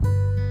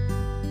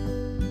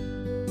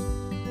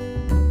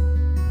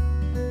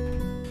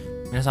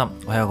皆さん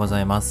おはようご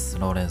ざいます。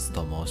ローレンス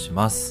と申し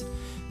ます。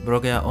ブロ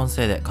グや音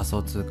声で仮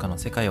想通貨の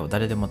世界を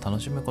誰でも楽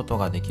しむこと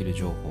ができる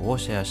情報を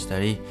シェアした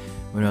り、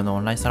無料のオ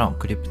ンラインサロン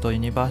クリプトユ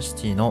ニバーシ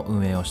ティの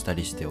運営をした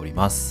りしており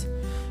ます。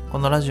こ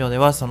のラジオで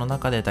はその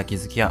中で得た気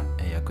づきや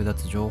役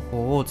立つ情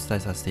報をお伝え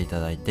させていた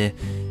だいて、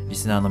リ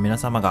スナーの皆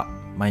様が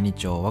毎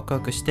日をワク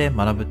ワクして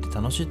学ぶって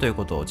楽しいという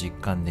ことを実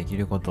感でき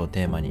ることを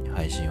テーマに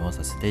配信を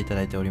させていた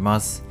だいておりま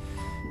す。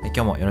今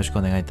日もよろしく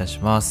お願いいたし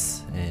ま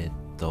す。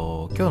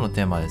今日の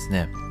テーマはです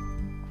ね、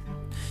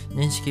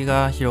認識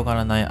が広が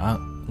らない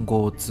暗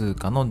号通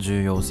貨の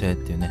重要性っ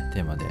ていうね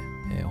テーマで、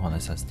お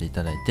話しさせてい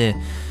ただいて、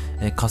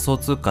仮想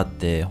通貨っ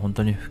て本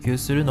当に普及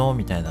するの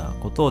みたいな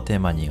ことをテー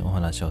マにお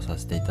話をさ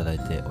せていただい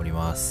ており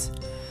ます。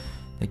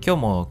で今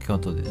日も京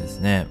都でです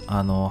ね、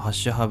ハッ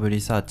シュハブリ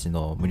サーチ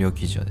の無料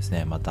記事をです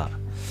ねまた、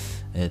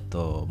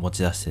持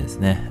ち出してです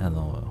ね、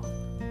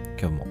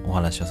今日もお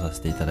話をさせ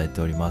ていただい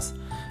ております。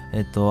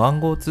暗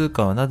号通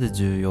貨はなぜ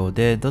重要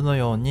でどの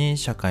ように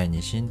社会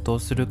に浸透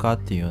するかっ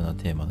ていうような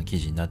テーマの記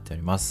事になってお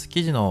ります。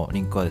記事の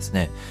リンクはです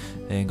ね、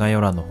概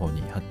要欄の方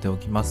に貼ってお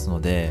きますの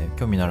で、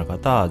興味のある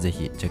方はぜ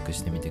ひチェック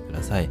してみてく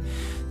ださい。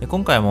で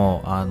今回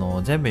も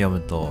全部読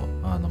むと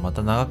ま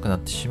た長くな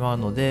ってしまう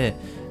ので、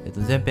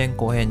前編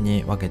後編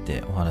に分け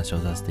てお話を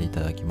させてい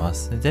ただきま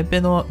す。前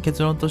編の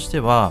結論として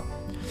は、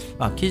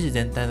記事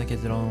全体の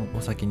結論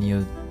を先に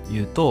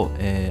言うと、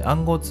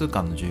暗号通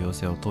貨の重要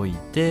性を説い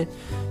て、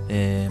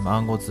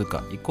暗号通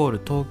貨イコール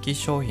投機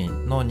商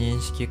品の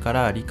認識か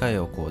ら理解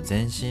を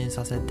前進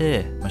させ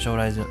て、将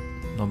来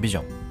のビジ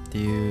ョンって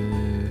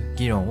いう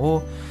議論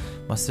を、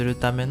する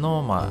ため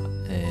の、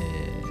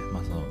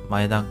その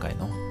前段階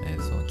の、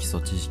その基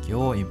礎知識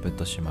をインプッ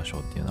トしましょう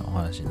っていうようなお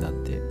話になっ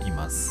てい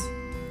ます。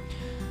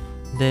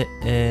で、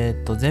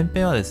前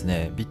編はです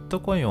ね、ビット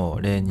コインを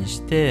例に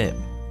して、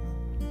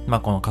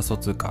この仮想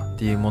通貨っ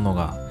ていうもの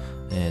が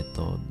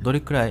どれ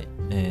くらい、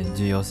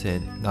重要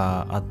性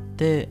があっ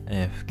て、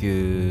普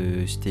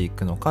及してい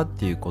くのかっ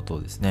ていうこと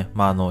をですね、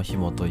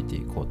紐解いて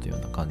いこうというよ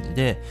うな感じ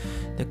で、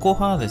後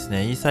半はです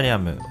ね、イーサリア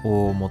ム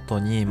を元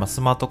に、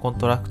スマートコン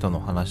トラクトの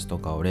話と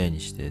かを例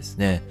にしてです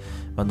ね、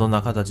どん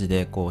な形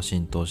で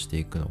浸透して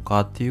いくの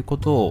かっていうこ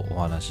とをお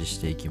話しし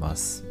ていきま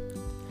す。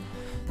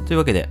という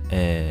わけ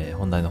で、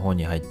本題の方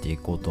に入ってい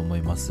こうと思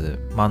います。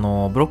ブロ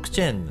ック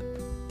チェーンっ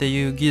て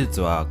いう技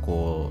術は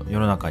世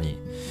の中に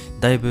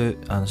だいぶ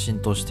浸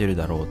透している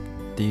だろうっ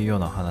ていうよう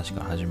な話か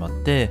ら始まっ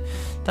て、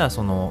ただ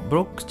そのブ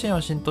ロックチェーン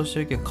は浸透し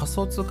てるけど仮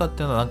想通貨っ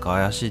ていうのはなんか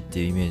怪しいっ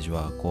ていうイメージ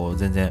は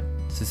全然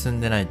進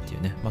んでないってい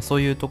うね、そ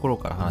ういうところ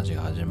から話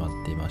が始まっ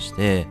ていまし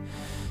て、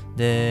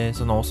で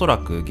おそら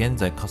く現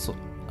在ちょ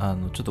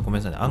っとごめ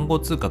んなさいね、暗号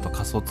通貨と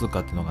仮想通貨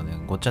っていうのがね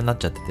ごっちゃになっ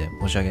ちゃってて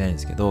申し訳ないんで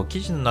すけど、記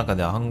事の中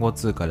では暗号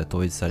通貨で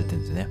統一されてるん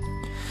ですよね。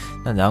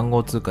なんで暗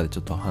号通貨でち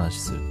ょっとお話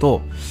しする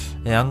と、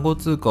暗号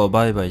通貨を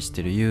売買し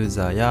ているユー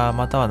ザーや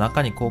または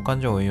中に交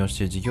換所を運用し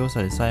ている事業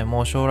者でさえ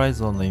も将来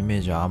像のイメ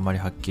ージはあんまり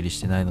はっきり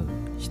してないので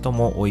人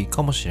も多い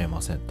かもしれ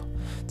ませんと。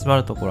つま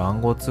るところ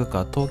暗号通貨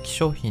は投機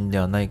商品で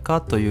はない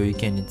かという意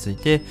見につい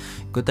て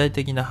具体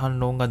的な反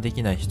論がで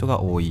きない人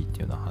が多い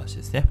というような話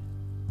ですね。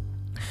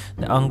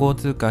暗号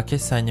通貨は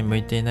決済に向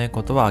いていない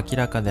ことは明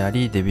らかであ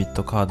り、デビッ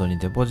トカードに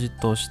デポジッ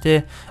トをし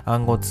て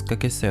暗号通貨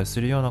決済をす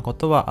るようなこ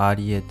とはあ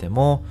り得て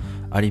も、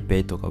アリペ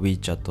イとか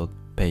WeChat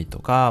Pay と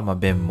か、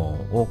弁網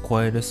を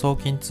超える送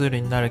金ツール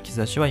になる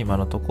兆しは今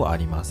のところあ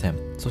りません。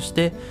そし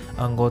て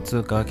暗号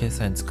通貨が決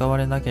済に使わ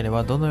れなけれ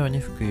ばどのように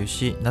普及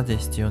し、なぜ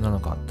必要なの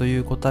かとい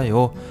う答え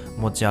を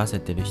持ち合わせ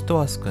ている人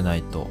は少な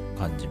いと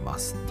感じま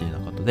すっていうよう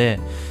なことで、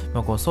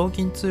送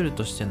金ツール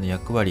としての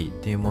役割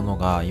っていうもの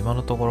が今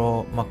のとこ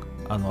ろ、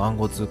暗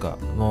号通貨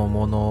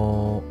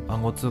の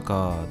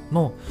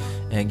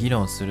議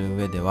論する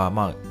上で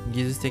は、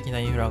技術的な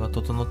インフラが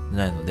整って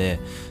ないので、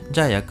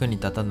じゃあ役に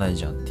立たない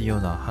じゃんっていうよ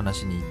うな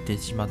話に行って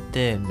しまっ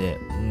て、で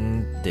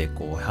って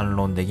反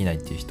論できない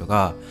っていう人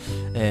が、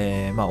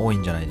多い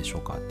んじゃないでしょ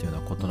うかっていうよ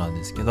うなことなん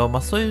ですけど、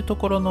そういうと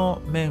ころ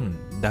の面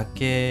だ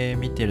け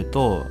見てる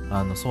と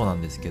そうな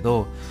んですけ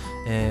ど、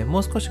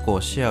もう少し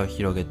視野を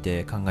広げ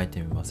て考えて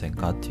みません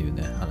かっていう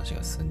ね話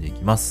が進んでい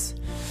きます。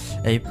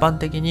一般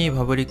的に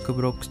パブリック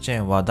ブロックチェ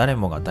ーンは誰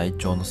もが台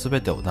帳のす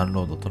べてをダウン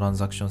ロード、トラン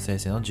ザクション生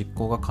成の実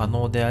行が可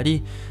能であ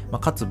り、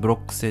かつブロッ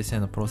ク生成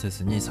のプロセ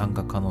スに参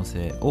加可能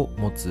性を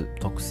持つ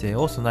特性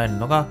を備える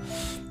のが、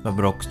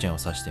ブロックチェーンを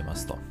指していま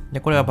すと。で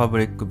これがパブ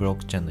リックブロッ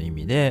クチェーンの意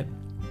味で、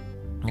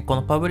こ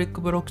のパブリッ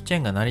クブロックチェー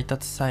ンが成り立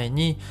つ際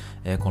に、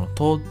この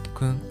トー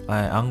クン、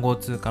暗号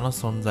通貨の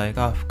存在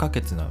が不可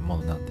欠なも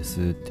のなんで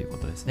すっていうこ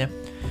とですね。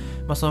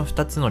その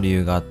2つの理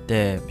由があっ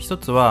て、1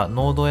つは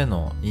ノードへ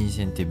のイン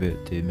センティブ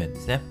という面で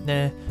すね。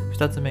で、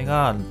2つ目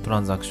がトラ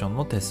ンザクション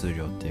の手数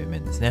料という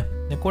面ですね。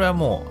で、これは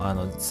もう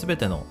全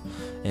ての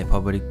パ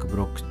ブリックブ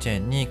ロックチェ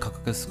ーンに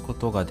隠すこ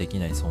とができ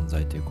ない存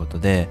在ということ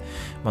で、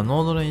ノ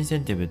ードのインセ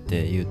ンティブっ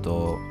ていう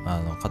と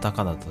カタ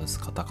カナとです。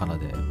カタカナ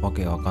でわ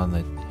けがわからな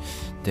いっ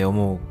て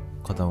思う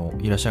方も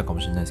いらっしゃるかも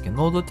しれないですけど、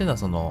ノードっていうのは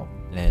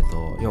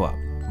要は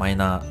マ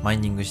イ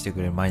ニングしてく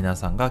れるマイナー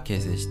さんが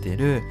形成してい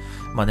る、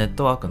ネッ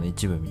トワークの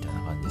一部みたい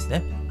な感じです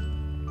ね。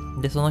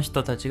でその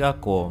人たちが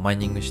こうマイ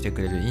ニングして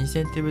くれるイン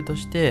センティブと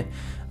して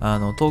ト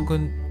ーク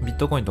ンビッ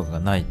トコインとかが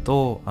ない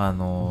と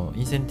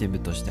インセンティブ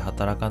として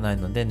働かない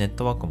のでネッ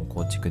トワークも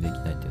構築でき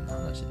ないという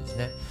話です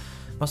ね。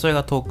それ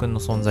がトークンの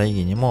存在意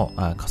義にも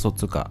仮想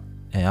通貨、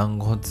暗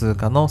号通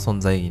貨の存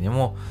在意義に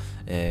も、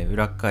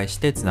裏返し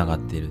てつながっ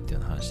ているってい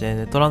う話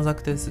で、トランザ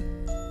ク手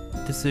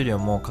数料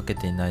もかけ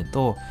ていない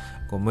と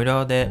こう無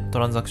料でト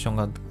ランザクション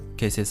が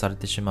形成され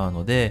てしまう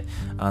ので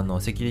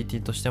セキュリテ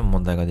ィとしても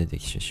問題が出て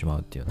きてしまう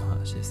っていうような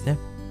話ですね。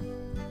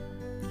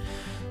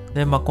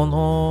でこ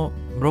の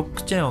ブロッ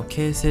クチェーンを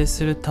形成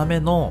するため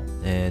の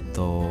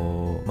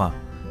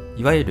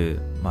いわゆる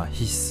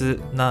必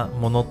須な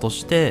ものと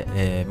し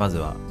て、まず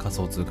は仮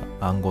想通貨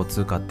暗号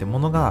通貨っても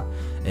のが、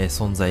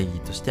存在意義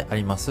としてあ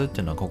りますって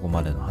いうのはここ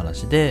までの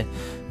話で、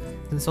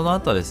その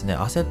後はですね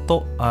アセッ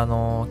ト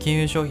金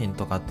融商品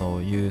とか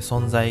という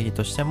存在意義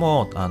として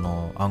も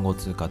暗号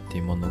通貨ってい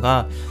うもの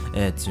が、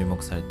注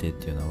目されている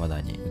というような話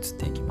題に移っ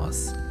ていきま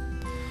す。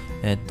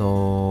ビ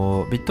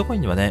ットコイ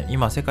ンにはね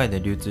今世界で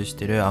流通し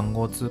ている暗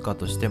号通貨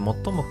として最も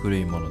古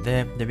いもの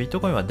でビッ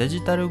トコインはデ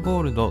ジタル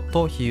ゴールド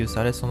と比喩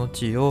されその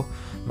地位を、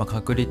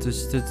確立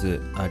しつ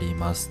つあり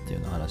ますってい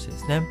うような話で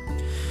すね。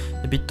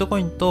ビットコ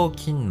インと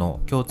金の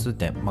共通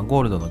点、ゴ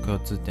ールドの共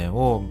通点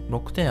を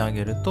6点挙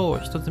げると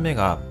1つ目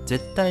が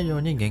絶対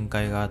量に限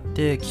界があっ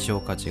て希少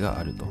価値が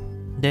あると。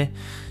で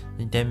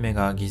2点目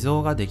が偽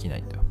造ができな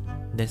いと。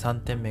で3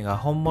点目が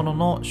本物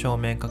の証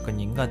明確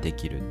認がで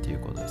きるっていう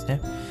ことですね。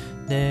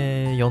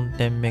で4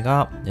点目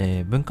が、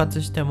分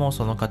割しても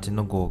その価値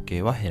の合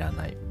計は減ら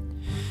ない。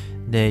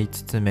で5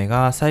つ目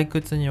が採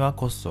掘には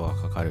コストが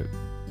かかる。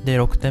で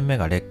6点目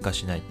が劣化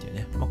しないっていう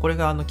ね、これ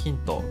が金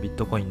とビッ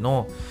トコイン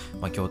の、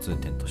共通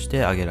点とし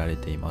て挙げられ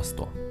ています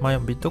と。ビ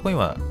ットコイン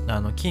は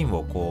金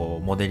をこ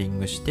うモデリン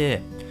グし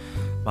て、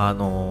暗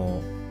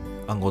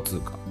号通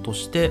貨と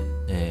して、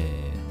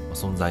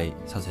存在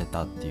させ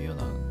たっていうよう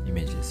なイ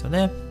メージですよ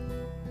ね。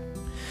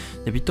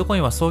でビットコイ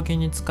ンは送金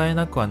に使え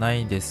なくはな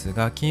いです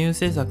が金融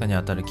政策に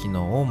あたる機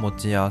能を持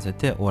ち合わせ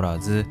ておら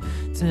ず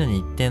常に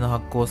一定の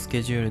発行ス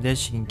ケジュールで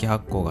新規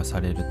発行がさ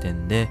れる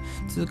点で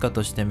通貨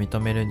として認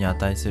めるに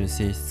値する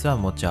性質は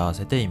持ち合わ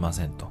せていま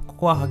せんと。こ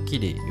こははっき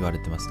り言われ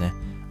てますね。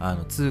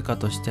通貨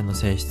としての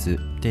性質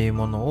っていう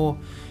ものを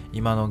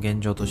今の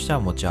現状としては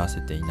持ち合わせ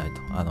ていない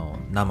と。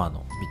生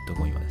のビット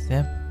コインはです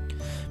ね。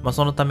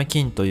そのため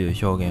金とい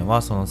う表現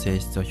はその性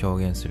質を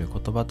表現する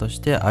言葉とし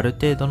てある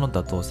程度の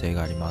妥当性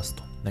があります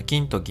と。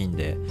金と金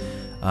で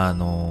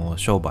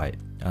商売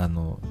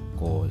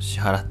こう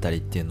支払ったりっ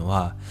ていうの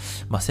は、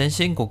先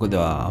進国で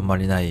はあんま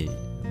りない、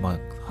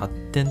発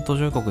展途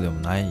上国でも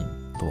ない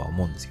とは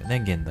思うんですけど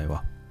ね。現代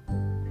は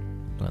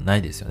な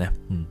いですよね。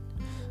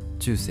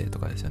中世と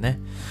かですよね。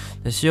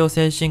で主要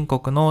先進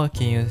国の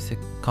金融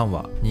緩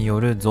和によ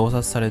る増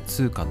刷される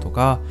通貨と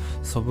か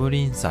ソブ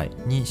リン債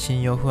に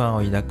信用不安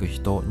を抱く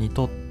人に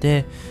とっ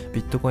て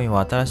ビットコイン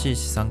は新しい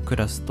資産ク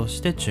ラスとし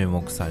て注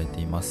目され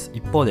ています。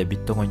一方でビッ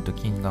トコインと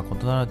金が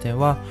異なる点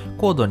は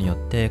コードによっ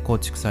て構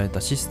築され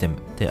たシステム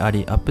であ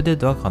りアップデー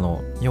トが可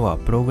能、要は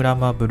プログラ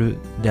マブル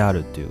であ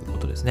るというこ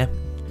とですね。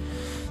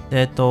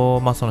そ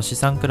の資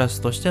産クラ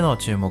スとしての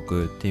注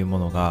目っていうも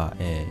のが、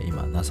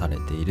今なされ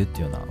ているっ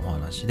ていうようなお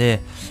話で、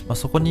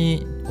そこ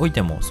におい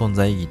ても存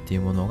在意義ってい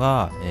うもの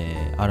が、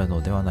あるの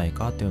ではない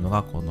かっていうの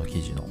がこの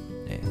記事の、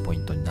ポイ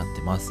ントになっ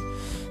てます。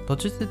途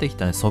中で出てき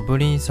た、ね、ソブ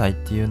リン債っ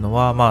ていうの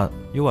は、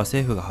要は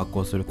政府が発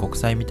行する国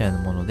債みたいな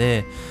もの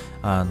で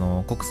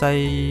国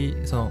債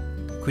その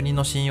国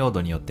の信用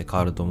度によって変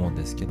わると思うん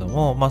ですけど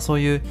も、そう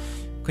いう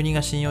国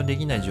が信用で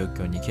きない状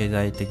況に経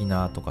済的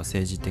なとか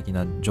政治的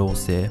な情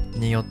勢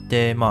によっ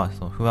て、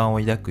その不安を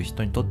抱く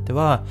人にとって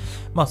は、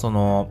そ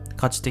の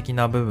価値的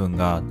な部分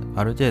が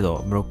ある程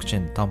度ブロックチェ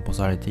ーンで担保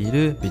されてい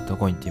るビット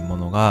コインっていうも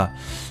のが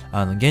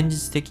現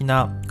実的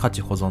な価値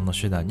保存の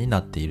手段にな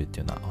っているって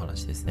いうようなお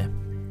話ですね。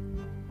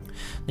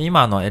で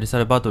今エルサ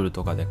ルバドル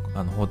とかで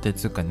法定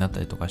通貨になった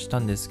りとかした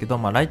んですけど、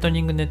ライト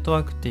ニングネット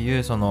ワークってい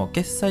うその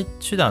決済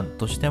手段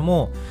として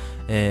も、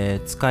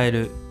使え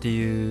るって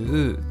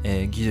いう、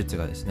技術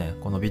がですね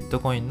このビット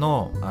コイン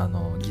の、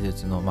技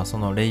術の、そ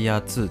のレイヤ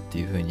ー2って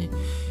いう風に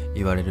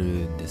言われる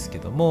んですけ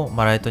ども、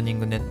ライトニン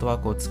グネットワ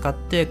ークを使っ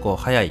てこ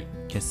う速い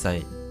決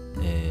済、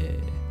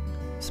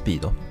スピ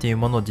ードっていう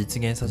ものを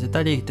実現させ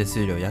たり手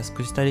数料を安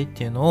くしたりっ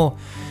ていうのを、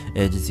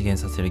実現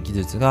させる技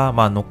術が、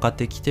乗っかっ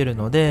てきてる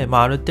ので、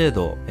ある程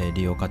度、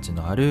利用価値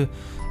のある、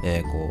こ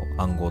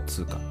う暗号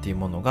通貨っていう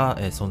ものが、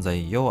存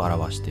在意義を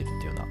表しているっ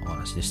ていうようなお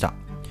話でした。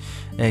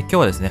今日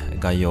はですね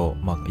概要、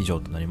以上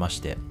となりまし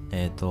て、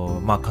仮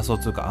想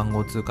通貨暗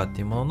号通貨って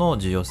いうものの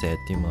重要性っ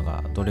ていうもの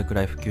がどれく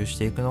らい普及し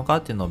ていくのか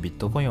っていうのをビッ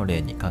トコインを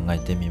例に考え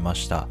てみま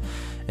した。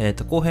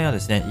後編はで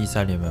すねイー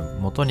サリアムを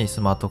元に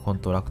スマートコン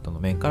トラクトの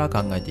面から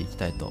考えていき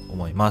たいと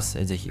思いま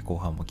す。ぜひ後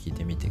半も聞い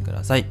てみてく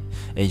ださい。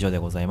以上で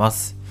ございま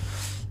す。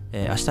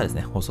明日です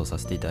ね、放送さ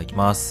せていただき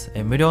ます。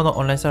無料の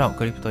オンラインサロン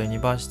クリプトユニ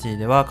バーシティ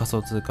では仮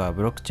想通貨や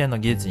ブロックチェーンの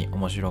技術に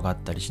面白がっ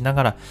たりしな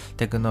がら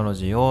テクノロ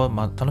ジーを、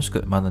楽し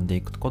く学んで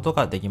いくこと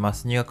ができま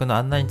す。入学の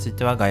案内につい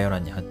ては概要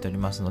欄に貼っており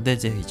ますので、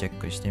ぜひチェッ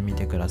クしてみ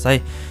てくださ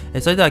い。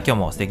それでは今日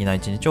も素敵な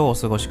一日をお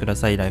過ごしくだ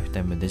さい。ライフタ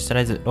イムデジタ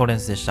ライズローレン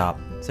スでした。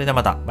それでは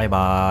また、バイ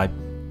バ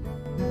ーイ。